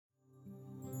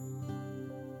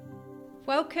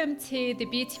Welcome to the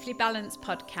Beautifully Balanced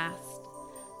podcast.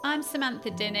 I'm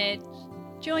Samantha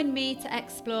Dinage. Join me to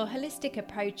explore holistic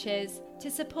approaches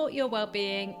to support your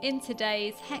well-being in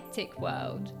today's hectic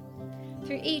world.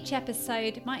 Through each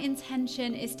episode, my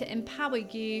intention is to empower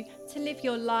you to live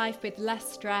your life with less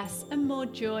stress and more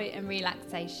joy and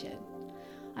relaxation.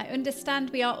 I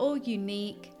understand we are all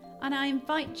unique, and I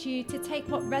invite you to take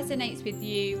what resonates with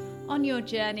you on your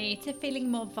journey to feeling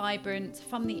more vibrant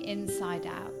from the inside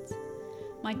out.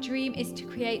 My dream is to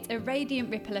create a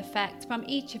radiant ripple effect from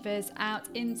each of us out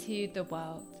into the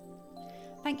world.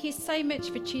 Thank you so much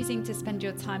for choosing to spend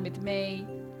your time with me.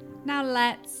 Now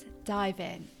let's dive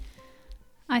in.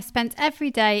 I spent every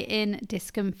day in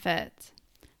discomfort.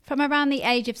 From around the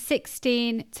age of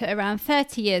 16 to around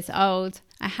 30 years old,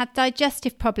 I had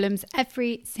digestive problems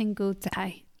every single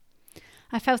day.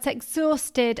 I felt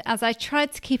exhausted as I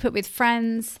tried to keep up with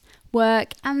friends,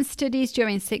 work and studies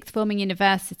during sixth form and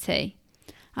university.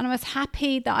 And I was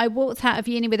happy that I walked out of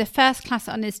uni with a first-class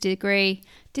honours degree,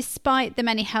 despite the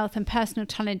many health and personal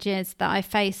challenges that I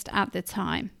faced at the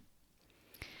time.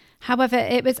 However,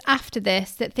 it was after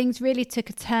this that things really took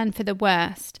a turn for the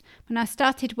worst, when I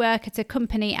started work at a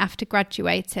company after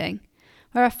graduating,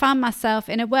 where I found myself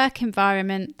in a work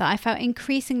environment that I felt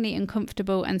increasingly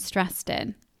uncomfortable and stressed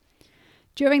in.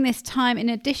 During this time, in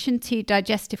addition to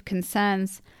digestive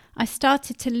concerns, I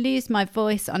started to lose my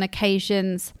voice on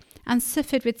occasions and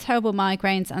suffered with terrible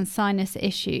migraines and sinus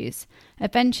issues,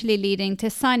 eventually leading to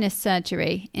sinus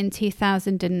surgery in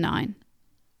 2009.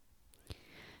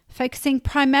 Focusing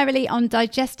primarily on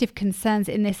digestive concerns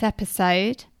in this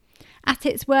episode, at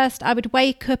its worst, I would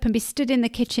wake up and be stood in the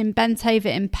kitchen bent over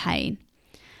in pain.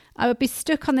 I would be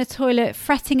stuck on the toilet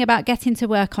fretting about getting to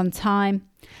work on time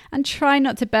and try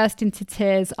not to burst into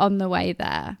tears on the way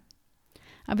there.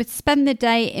 I would spend the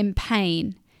day in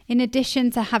pain, in addition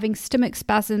to having stomach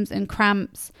spasms and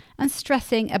cramps and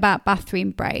stressing about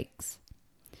bathroom breaks.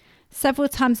 Several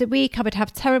times a week I would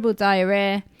have terrible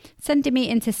diarrhea, sending me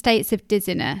into states of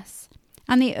dizziness,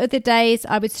 and the other days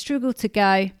I would struggle to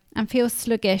go and feel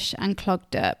sluggish and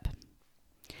clogged up.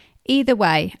 Either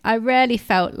way, I rarely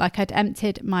felt like I'd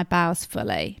emptied my bowels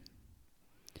fully.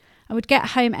 I would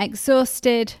get home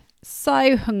exhausted,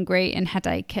 so hungry and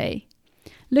headachy.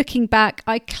 Looking back,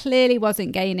 I clearly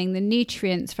wasn't gaining the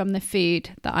nutrients from the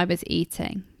food that I was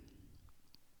eating.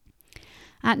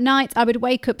 At night, I would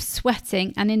wake up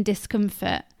sweating and in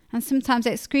discomfort, and sometimes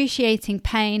excruciating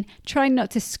pain, trying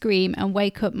not to scream and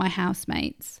wake up my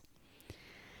housemates.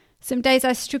 Some days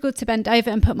I struggled to bend over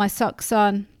and put my socks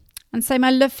on, and so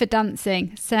my love for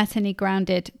dancing certainly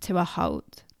grounded to a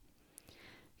halt.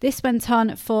 This went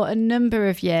on for a number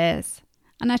of years,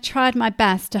 and I tried my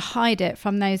best to hide it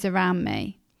from those around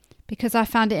me, because I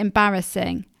found it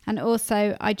embarrassing, and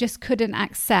also I just couldn't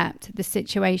accept the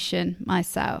situation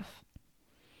myself.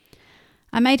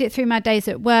 I made it through my days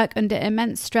at work under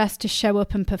immense stress to show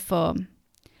up and perform.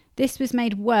 This was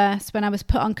made worse when I was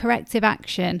put on corrective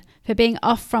action for being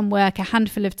off from work a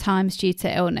handful of times due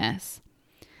to illness.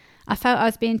 I felt I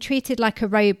was being treated like a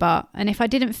robot, and if I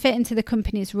didn't fit into the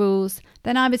company's rules,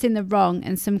 then I was in the wrong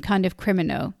and some kind of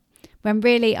criminal, when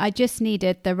really I just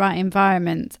needed the right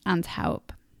environment and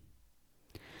help.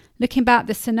 Looking back,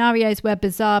 the scenarios were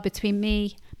bizarre between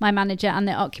me, my manager and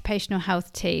the occupational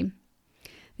health team.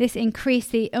 This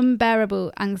increased the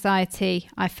unbearable anxiety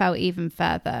I felt even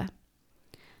further.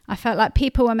 I felt like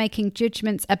people were making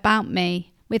judgments about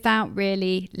me without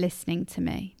really listening to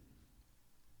me.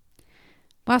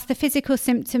 Whilst the physical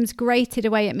symptoms grated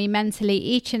away at me mentally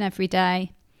each and every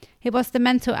day, it was the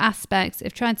mental aspects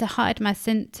of trying to hide my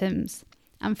symptoms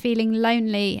and feeling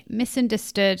lonely,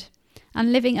 misunderstood,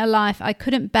 and living a life I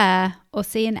couldn't bear or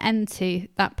see an end to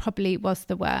that probably was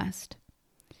the worst.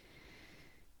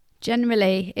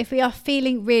 Generally, if we are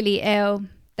feeling really ill,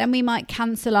 then we might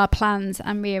cancel our plans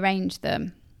and rearrange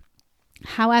them.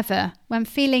 However, when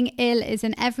feeling ill is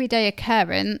an everyday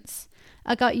occurrence,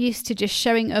 I got used to just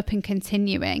showing up and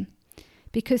continuing.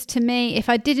 Because to me, if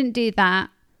I didn't do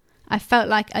that, I felt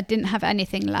like I didn't have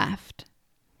anything left.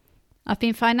 I've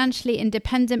been financially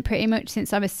independent pretty much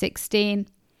since I was 16.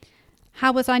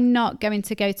 How was I not going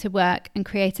to go to work and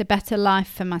create a better life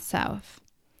for myself?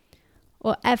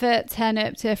 Or ever turn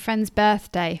up to a friend's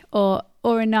birthday or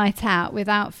a night out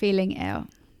without feeling ill?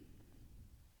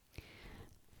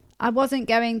 I wasn't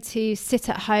going to sit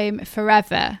at home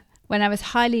forever when I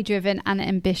was highly driven and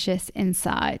ambitious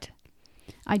inside.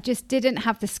 I just didn't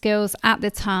have the skills at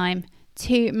the time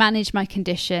to manage my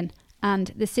condition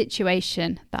and the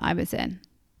situation that I was in.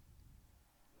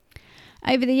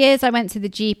 Over the years, I went to the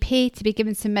GP to be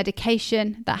given some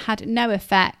medication that had no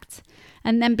effect,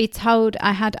 and then be told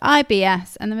I had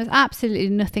IBS and there was absolutely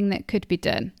nothing that could be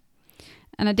done.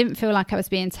 And I didn't feel like I was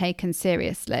being taken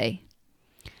seriously.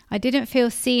 I didn't feel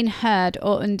seen, heard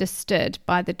or understood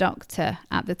by the doctor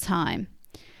at the time,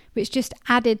 which just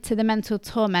added to the mental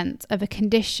torment of a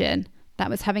condition that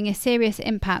was having a serious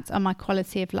impact on my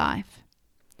quality of life.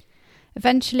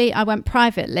 Eventually, I went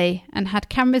privately and had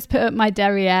cameras put up my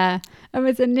derriere and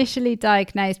was initially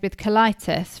diagnosed with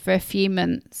colitis for a few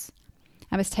months.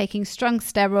 I was taking strong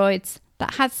steroids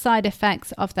that had side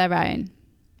effects of their own.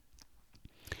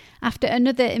 After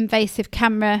another invasive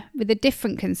camera with a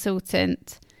different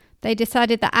consultant, they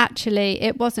decided that actually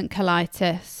it wasn't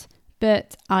colitis,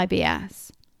 but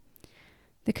IBS.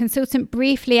 The consultant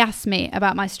briefly asked me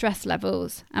about my stress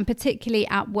levels, and particularly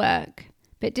at work,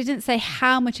 but didn't say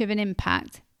how much of an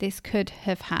impact this could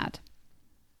have had.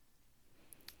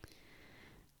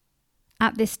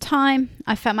 At this time,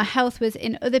 I felt my health was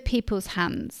in other people's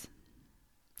hands.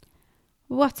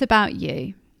 What about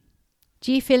you?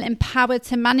 Do you feel empowered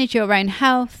to manage your own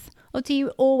health, or do you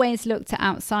always look to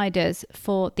outsiders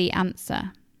for the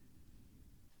answer?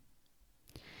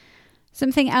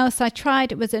 Something else I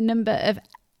tried was a number of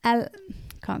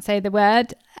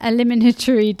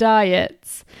eliminatory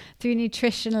diets through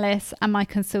nutritionalists and my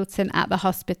consultant at the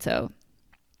hospital.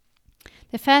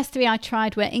 The first 3 I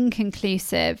tried were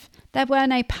inconclusive. There were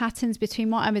no patterns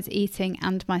between what I was eating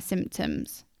and my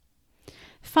symptoms.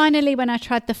 Finally, when I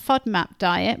tried the FODMAP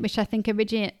diet, which I think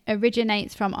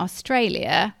originates from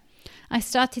Australia, I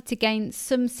started to gain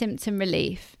some symptom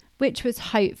relief, which was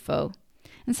hopeful.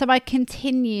 And so I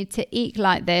continued to eat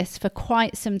like this for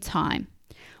quite some time,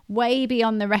 way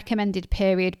beyond the recommended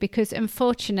period, because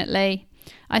unfortunately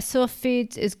I saw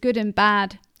foods as good and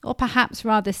bad, or perhaps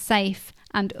rather safe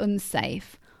and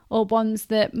unsafe, or ones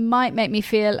that might make me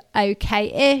feel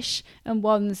okay-ish and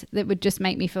ones that would just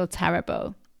make me feel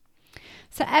terrible.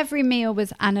 So every meal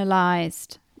was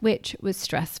analysed, which was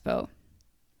stressful.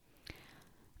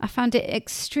 I found it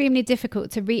extremely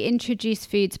difficult to reintroduce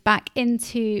foods back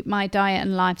into my diet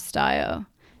and lifestyle.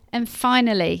 And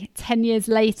finally, 10 years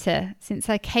later, since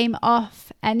I came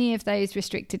off any of those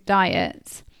restricted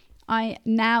diets, I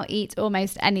now eat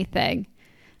almost anything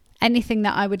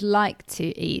that I would like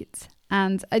to eat.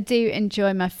 And I do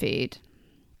enjoy my food.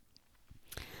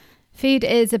 Food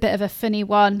is a bit of a funny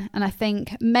one, and I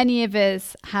think many of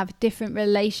us have different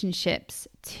relationships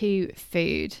to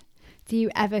food. Do you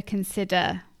ever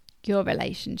consider your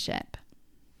relationship?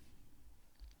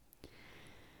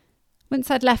 Once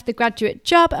I'd left the graduate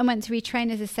job and went to retrain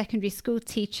as a secondary school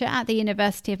teacher at the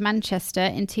University of Manchester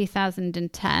in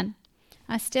 2010,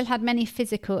 I still had many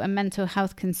physical and mental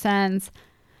health concerns.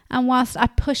 And whilst I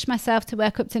pushed myself to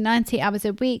work up to 90 hours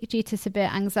a week due to severe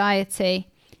anxiety,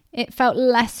 it felt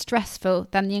less stressful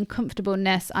than the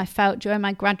uncomfortableness I felt during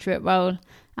my graduate role,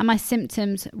 and my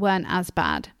symptoms weren't as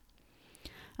bad.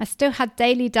 I still had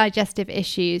daily digestive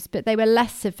issues, but they were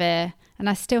less severe, and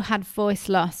I still had voice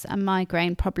loss and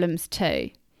migraine problems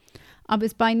too. I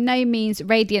was by no means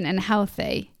radiant and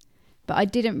healthy, but I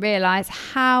didn't realise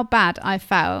how bad I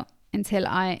felt until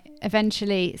I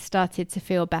eventually started to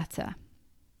feel better.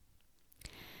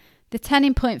 The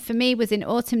turning point for me was in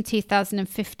autumn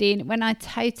 2015 when I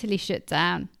totally shut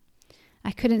down.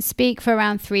 I couldn't speak for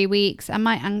around 3 weeks and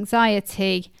my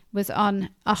anxiety was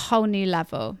on a whole new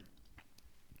level.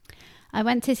 I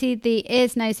went to see the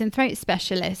ears, nose and throat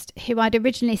specialist who I'd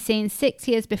originally seen 6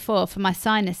 years before for my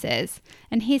sinuses,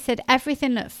 and he said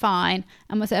everything looked fine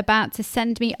and was about to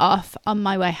send me off on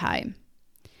my way home.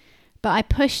 But I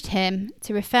pushed him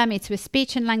to refer me to a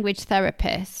speech and language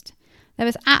therapist. There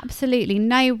was absolutely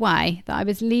no way that I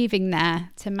was leaving there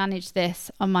to manage this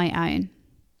on my own.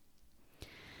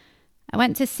 I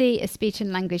went to see a speech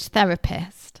and language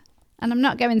therapist, and I'm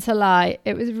not going to lie,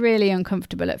 it was really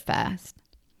uncomfortable at first.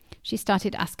 She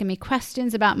started asking me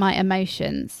questions about my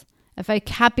emotions, a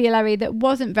vocabulary that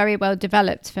wasn't very well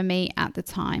developed for me at the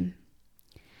time.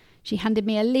 She handed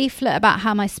me a leaflet about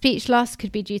how my speech loss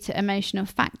could be due to emotional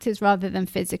factors rather than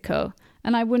physical,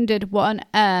 and I wondered what on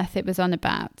earth it was on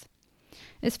about.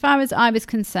 As far as I was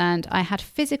concerned, I had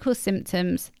physical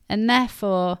symptoms, and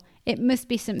therefore it must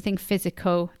be something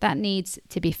physical that needs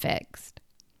to be fixed.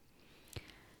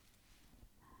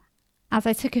 As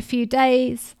I took a few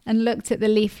days and looked at the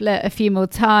leaflet a few more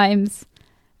times,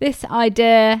 this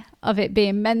idea of it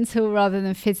being mental rather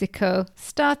than physical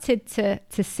started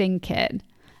to sink in.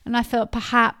 And I thought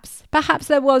perhaps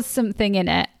there was something in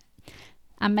it.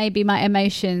 And maybe my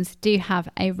emotions do have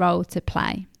a role to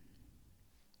play.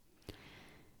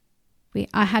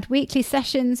 I had weekly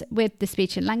sessions with the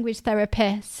speech and language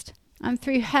therapist. And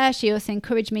through her, she also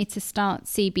encouraged me to start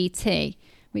CBT,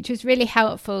 which was really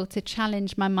helpful to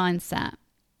challenge my mindset.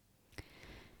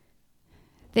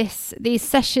 These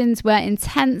sessions were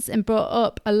intense and brought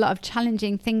up a lot of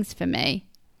challenging things for me.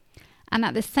 And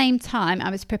at the same time,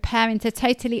 I was preparing to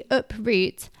totally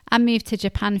uproot and move to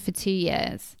Japan for 2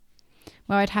 years,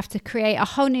 where I'd have to create a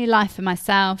whole new life for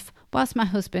myself whilst my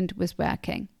husband was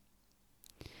working.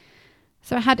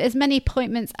 So I had as many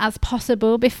appointments as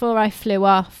possible before I flew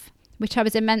off, which I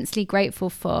was immensely grateful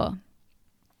for.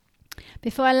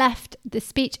 Before I left, the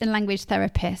speech and language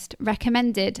therapist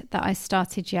recommended that I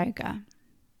started yoga.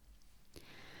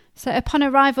 So upon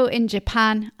arrival in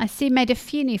Japan, I soon made a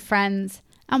few new friends,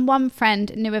 and one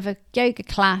friend knew of a yoga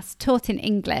class taught in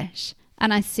English,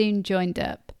 and I soon joined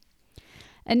up.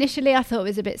 Initially, I thought it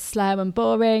was a bit slow and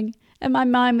boring, and my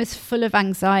mind was full of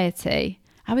anxiety.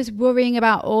 I was worrying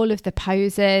about all of the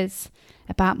poses,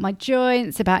 about my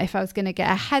joints, about if I was going to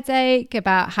get a headache,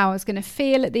 about how I was going to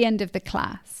feel at the end of the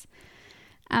class.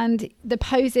 And the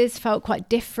poses felt quite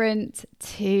different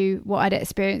to what I'd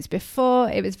experienced before.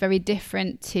 It was very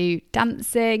different to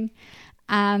dancing,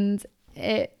 and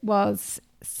it was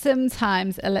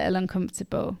sometimes a little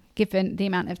uncomfortable given the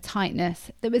amount of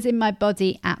tightness that was in my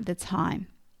body at the time.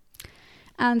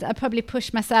 And I probably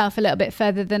pushed myself a little bit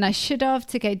further than I should have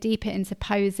to go deeper into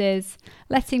poses,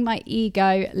 letting my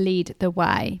ego lead the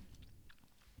way.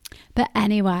 But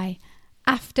anyway,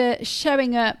 after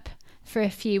showing up for a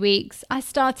few weeks, I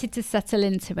started to settle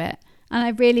into it, and I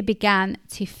really began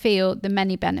to feel the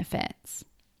many benefits.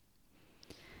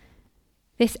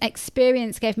 This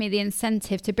experience gave me the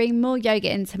incentive to bring more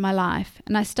yoga into my life,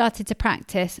 and I started to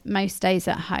practice most days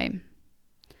at home.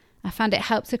 I found it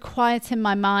helped to quieten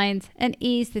my mind and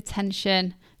ease the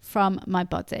tension from my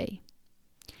body.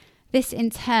 This in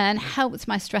turn helped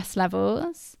my stress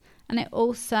levels, and it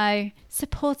also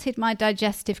supported my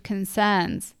digestive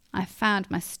concerns. I found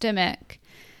my stomach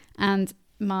and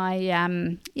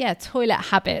my toilet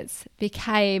habits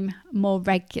became more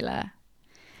regular.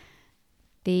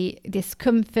 The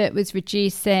discomfort was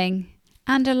reducing,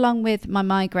 and along with my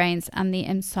migraines and the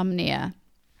insomnia,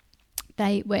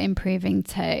 they were improving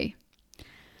too.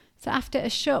 So after a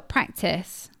short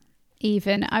practice,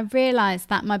 even, I realised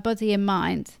that my body and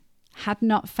mind had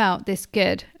not felt this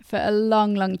good for a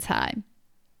long, long time.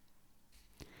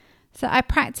 So I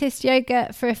practiced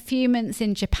yoga for a few months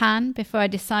in Japan before I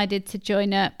decided to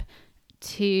join up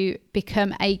to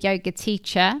become a yoga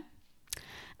teacher.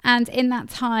 And in that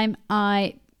time,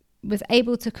 I was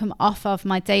able to come off of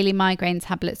my daily migraine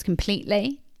tablets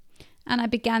completely. And I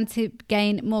began to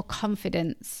gain more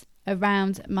confidence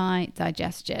around my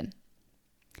digestion.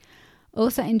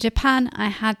 Also in Japan, I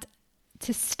had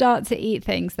to start to eat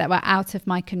things that were out of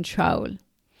my control.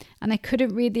 And I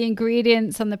couldn't read the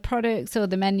ingredients on the products or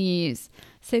the menus.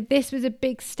 So this was a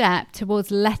big step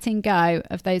towards letting go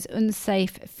of those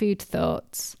unsafe food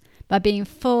thoughts by being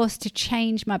forced to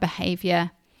change my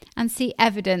behaviour and see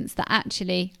evidence that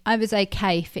actually I was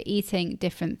okay for eating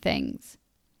different things.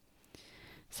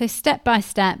 So step by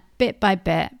step, bit by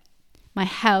bit, my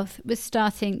health was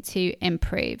starting to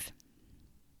improve.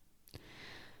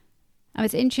 I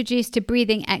was introduced to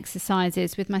breathing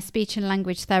exercises with my speech and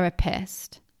language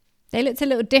therapist. They looked a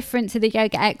little different to the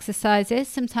yoga exercises,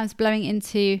 sometimes blowing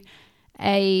into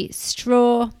a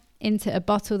straw into a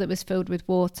bottle that was filled with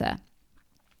water,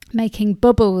 making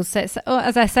bubbles. So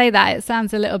as I say that, it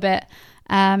sounds a little bit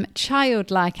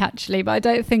childlike actually, but I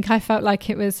don't think I felt like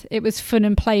it was fun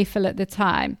and playful at the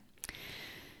time.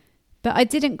 But I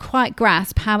didn't quite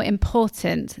grasp how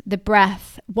important the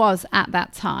breath was at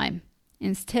that time,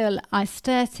 until I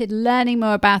started learning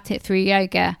more about it through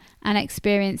yoga and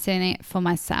experiencing it for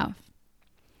myself.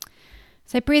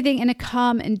 So breathing in a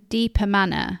calm and deeper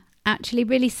manner actually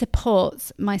really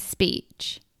supports my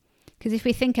speech. Because if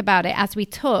we think about it, as we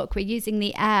talk, we're using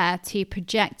the air to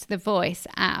project the voice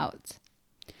out.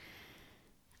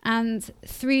 And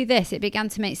through this, it began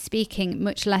to make speaking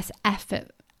much less effortful,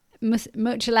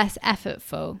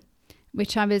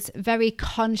 which I was very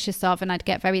conscious of, and I'd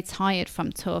get very tired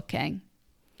from talking.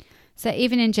 So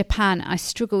even in Japan, I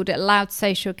struggled at loud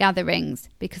social gatherings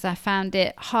because I found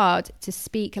it hard to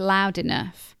speak loud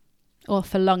enough or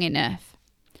for long enough.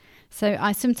 So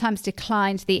I sometimes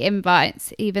declined the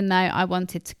invites even though I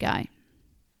wanted to go.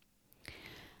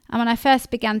 And when I first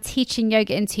began teaching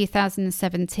yoga in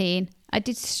 2017, I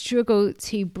did struggle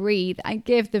to breathe and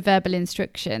give the verbal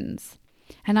instructions.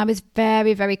 And I was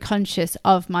very, very conscious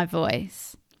of my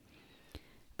voice,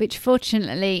 which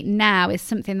fortunately now is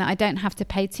something that I don't have to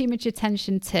pay too much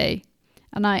attention to.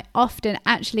 And I often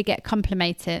actually get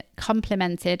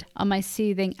complimented on my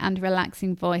soothing and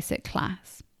relaxing voice at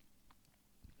class.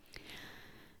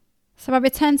 So I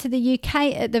returned to the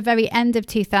UK at the very end of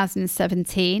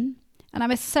 2017, and I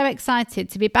was so excited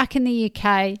to be back in the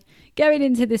UK, going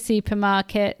into the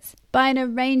supermarkets, buying a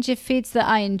range of foods that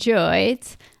I enjoyed,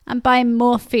 and buying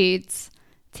more foods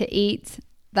to eat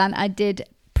than I did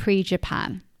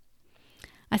pre-Japan.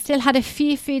 I still had a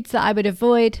few foods that I would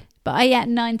avoid, but I ate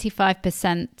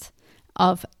 95%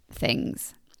 of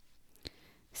things.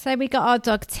 So we got our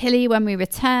dog Tilly when we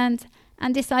returned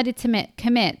and decided to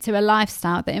commit to a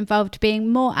lifestyle that involved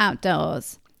being more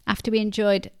outdoors after we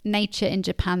enjoyed nature in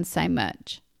Japan so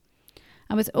much.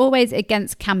 I was always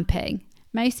against camping,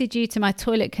 mostly due to my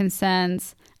toilet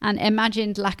concerns and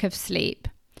imagined lack of sleep.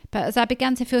 But as I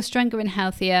began to feel stronger and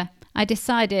healthier, I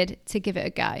decided to give it a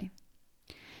go.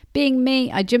 Being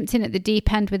me, I jumped in at the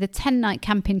deep end with a 10-night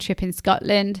camping trip in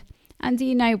Scotland. And do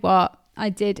you know what? I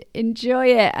did enjoy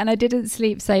it, and I didn't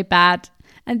sleep so bad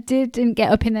and didn't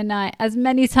get up in the night as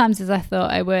many times as I thought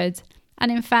I would.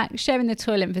 And in fact, sharing the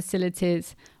toilet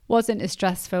facilities wasn't as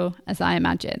stressful as I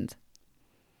imagined.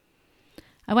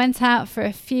 I went out for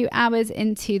a few hours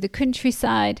into the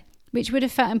countryside, which would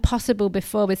have felt impossible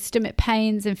before with stomach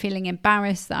pains and feeling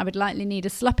embarrassed that I would likely need a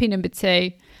sloppy number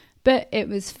 2, but it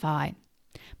was fine.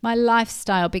 My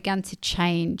lifestyle began to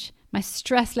change, my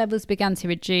stress levels began to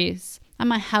reduce, and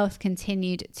my health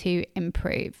continued to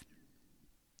improve.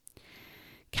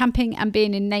 Camping and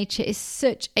being in nature is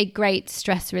such a great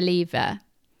stress reliever.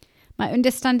 My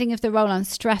understanding of the role on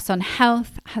stress on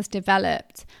health has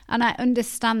developed, and I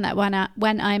understand that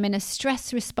when I'm in a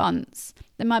stress response,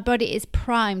 then my body is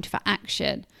primed for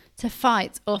action, to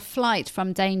fight or flight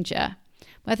from danger,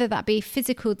 whether that be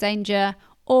physical danger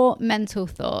or mental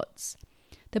thoughts.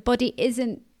 The body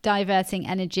isn't diverting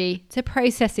energy to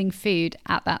processing food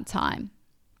at that time.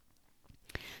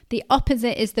 The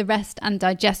opposite is the rest and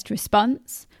digest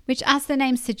response, which, as the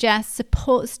name suggests,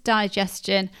 supports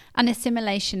digestion and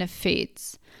assimilation of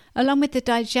foods, along with the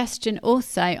digestion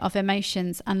also of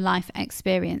emotions and life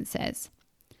experiences.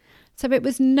 So it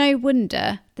was no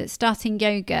wonder that starting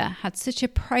yoga had such a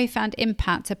profound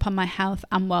impact upon my health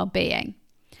and well-being.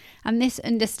 And this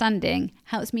understanding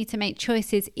helps me to make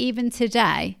choices even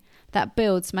today that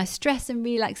builds my stress and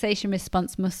relaxation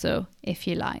response muscle, if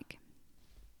you like.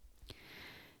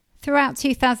 Throughout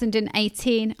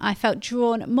 2018, I felt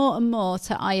drawn more and more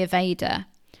to Ayurveda.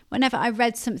 Whenever I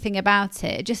read something about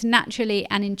it, it just naturally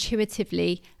and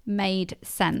intuitively made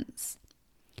sense.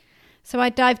 So I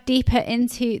dived deeper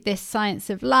into this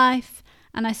science of life,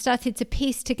 and I started to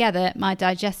piece together my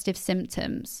digestive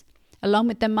symptoms, along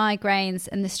with the migraines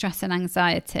and the stress and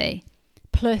anxiety,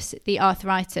 plus the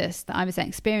arthritis that I was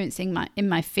experiencing in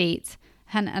my feet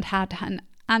and had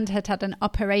had an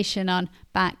operation on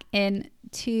back in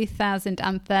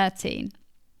 2013.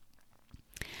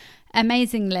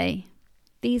 Amazingly,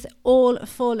 these all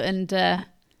fall under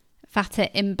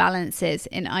vata imbalances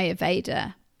in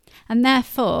Ayurveda. And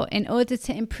therefore, in order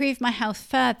to improve my health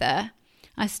further,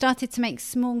 I started to make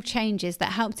small changes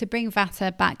that help to bring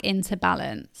vata back into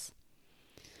balance.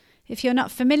 If you're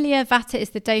not familiar, vata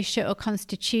is the dosha or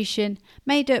constitution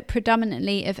made up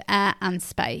predominantly of air and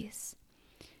space.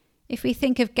 If we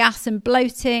think of gas and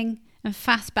bloating and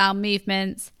fast bowel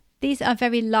movements, these are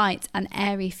very light and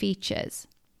airy features.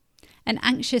 An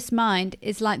anxious mind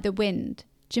is like the wind,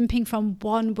 jumping from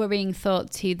one worrying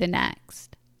thought to the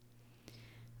next.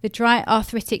 The dry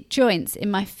arthritic joints in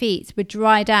my feet were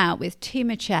dried out with too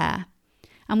much air,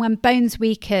 and when bones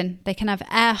weaken, they can have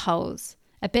air holes,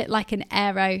 a bit like an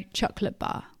Aero chocolate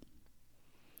bar.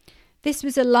 This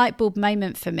was a light bulb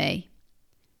moment for me.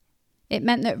 It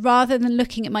meant that rather than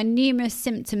looking at my numerous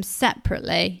symptoms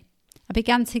separately, I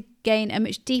began to gain a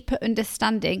much deeper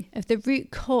understanding of the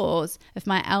root cause of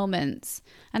my ailments,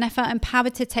 and I felt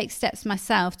empowered to take steps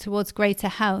myself towards greater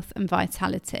health and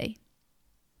vitality.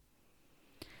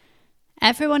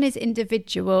 Everyone is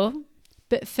individual,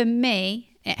 but for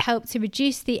me, it helped to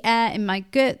reduce the air in my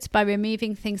gut by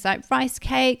removing things like rice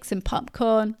cakes and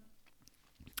popcorn.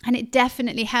 And it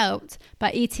definitely helped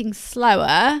by eating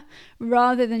slower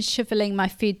rather than shoveling my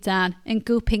food down and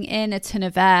gulping in a ton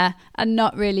of air and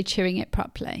not really chewing it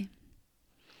properly.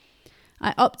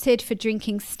 I opted for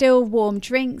drinking still warm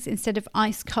drinks instead of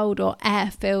ice cold or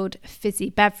air-filled fizzy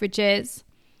beverages.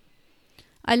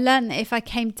 I learned that if I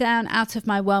came down out of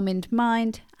my whelmed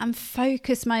mind and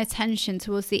focused my attention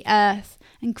towards the earth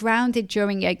and grounded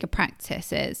during yoga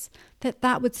practices,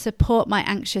 that would support my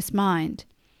anxious mind.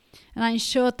 And I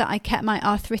ensured that I kept my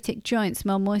arthritic joints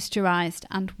more moisturised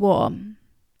and warm.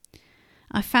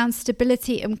 I found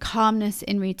stability and calmness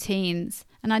in routines,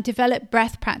 and I developed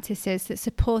breath practices that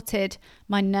supported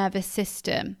my nervous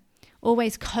system,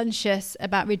 always conscious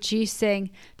about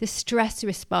reducing the stress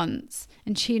response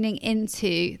and tuning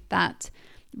into that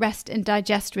rest and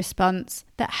digest response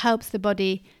that helps the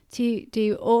body to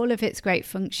do all of its great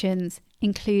functions,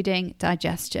 including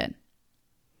digestion.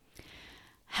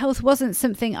 Health wasn't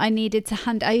something I needed to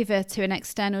hand over to an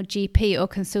external GP or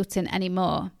consultant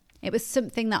anymore. It was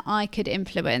something that I could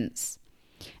influence.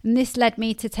 And this led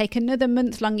me to take another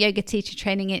month-long yoga teacher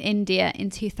training in India in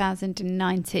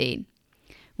 2019,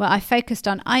 where I focused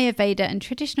on Ayurveda and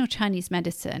traditional Chinese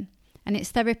medicine and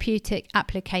its therapeutic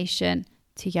application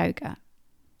to yoga.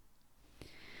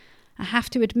 I have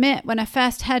to admit, when I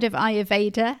first heard of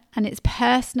Ayurveda and its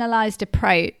personalised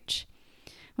approach,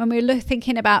 when we were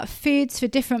thinking about foods for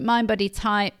different mind-body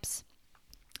types,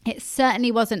 it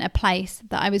certainly wasn't a place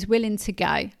that I was willing to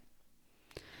go.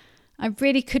 I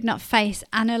really could not face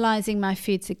analysing my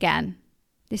foods again.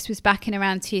 This was back in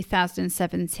around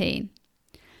 2017.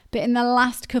 But in the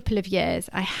last couple of years,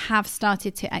 I have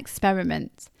started to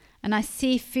experiment, and I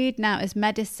see food now as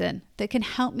medicine that can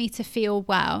help me to feel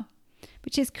well,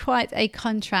 which is quite a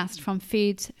contrast from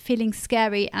foods feeling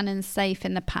scary and unsafe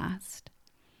in the past.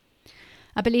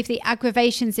 I believe the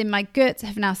aggravations in my gut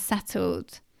have now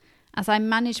settled as I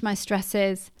manage my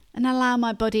stresses and allow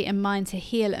my body and mind to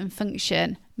heal and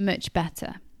function much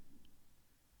better.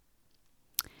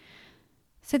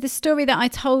 So the story that I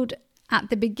told at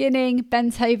the beginning,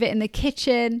 bent over in the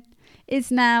kitchen,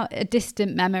 is now a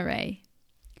distant memory.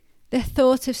 The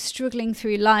thought of struggling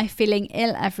through life, feeling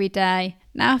ill every day,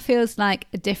 now feels like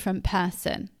a different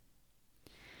person.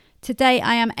 Today,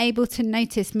 I am able to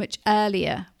notice much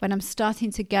earlier when I'm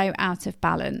starting to go out of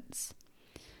balance.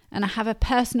 And I have a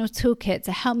personal toolkit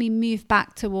to help me move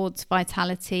back towards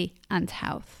vitality and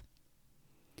health.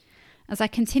 As I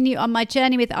continue on my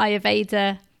journey with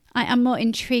Ayurveda, I am more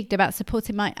intrigued about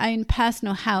supporting my own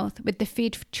personal health with the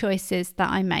food choices that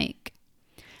I make,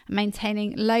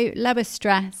 maintaining lower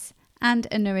stress and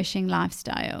a nourishing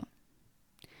lifestyle.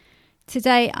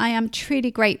 Today, I am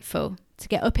truly grateful to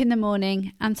get up in the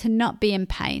morning and to not be in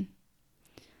pain.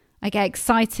 I get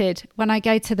excited when I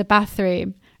go to the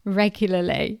bathroom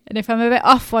regularly, and if I'm a bit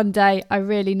off one day, I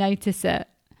really notice it.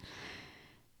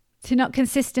 To not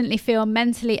consistently feel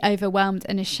mentally overwhelmed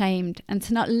and ashamed, and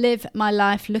to not live my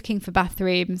life looking for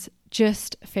bathrooms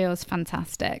just feels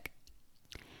fantastic.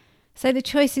 So the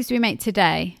choices we make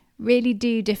today really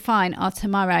do define our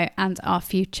tomorrow and our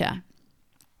future.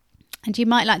 And you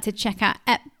might like to check out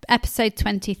episode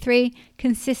 23,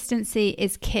 Consistency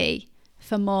is Key,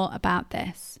 for more about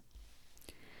this.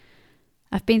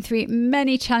 I've been through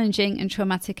many challenging and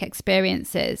traumatic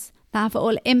experiences that have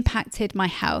all impacted my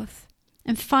health.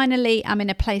 And finally, I'm in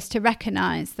a place to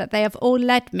recognise that they have all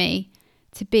led me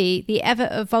to be the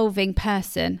ever-evolving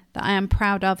person that I am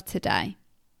proud of today.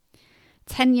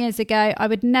 10 years ago, I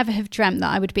would never have dreamt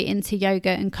that I would be into yoga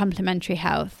and complementary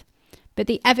health. But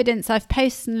the evidence I've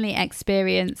personally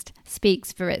experienced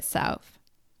speaks for itself.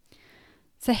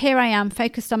 So here I am,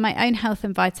 focused on my own health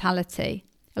and vitality,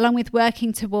 along with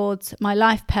working towards my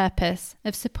life purpose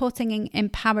of supporting and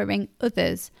empowering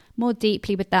others more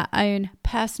deeply with their own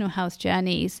personal health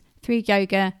journeys through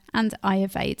yoga and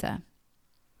Ayurveda.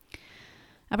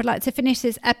 I would like to finish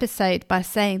this episode by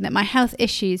saying that my health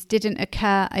issues didn't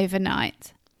occur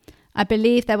overnight. I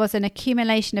believe there was an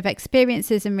accumulation of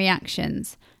experiences and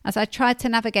reactions as I tried to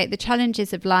navigate the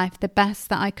challenges of life the best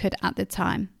that I could at the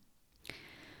time.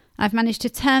 I've managed to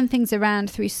turn things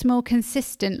around through small,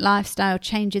 consistent lifestyle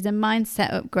changes and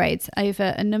mindset upgrades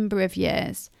over a number of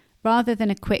years, rather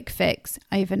than a quick fix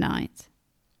overnight.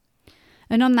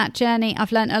 And on that journey,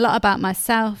 I've learned a lot about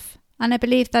myself, and I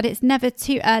believe that it's never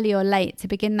too early or late to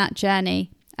begin that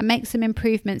journey and make some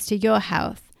improvements to your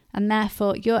health and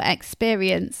therefore your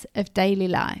experience of daily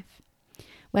life,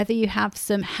 whether you have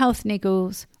some health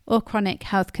niggles or chronic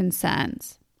health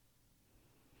concerns.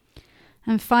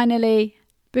 And finally,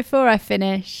 before I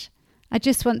finish, I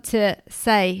just want to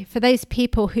say, for those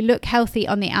people who look healthy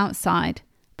on the outside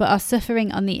but are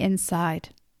suffering on the inside,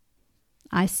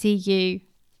 I see you,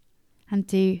 and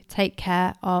do take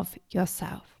care of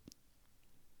yourself.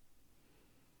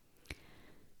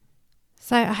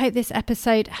 So I hope this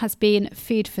episode has been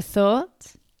food for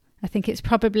thought. I think it's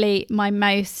probably my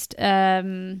most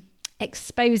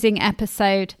exposing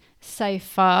episode so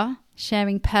far,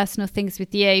 sharing personal things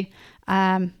with you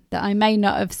that I may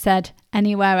not have said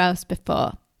anywhere else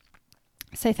before.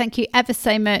 So thank you ever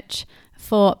so much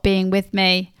for being with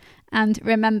me. And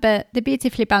remember, the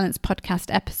Beautifully Balanced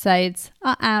podcast episodes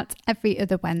are out every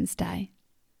other Wednesday.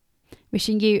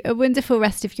 Wishing you a wonderful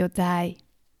rest of your day.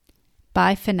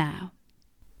 Bye for now.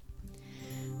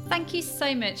 Thank you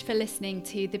so much for listening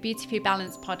to the Beautifully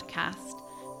Balanced podcast.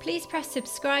 Please press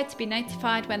subscribe to be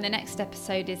notified when the next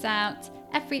episode is out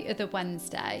every other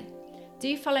Wednesday.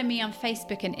 Do follow me on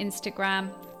Facebook and Instagram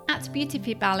at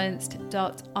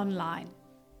beautifulbalanced.online.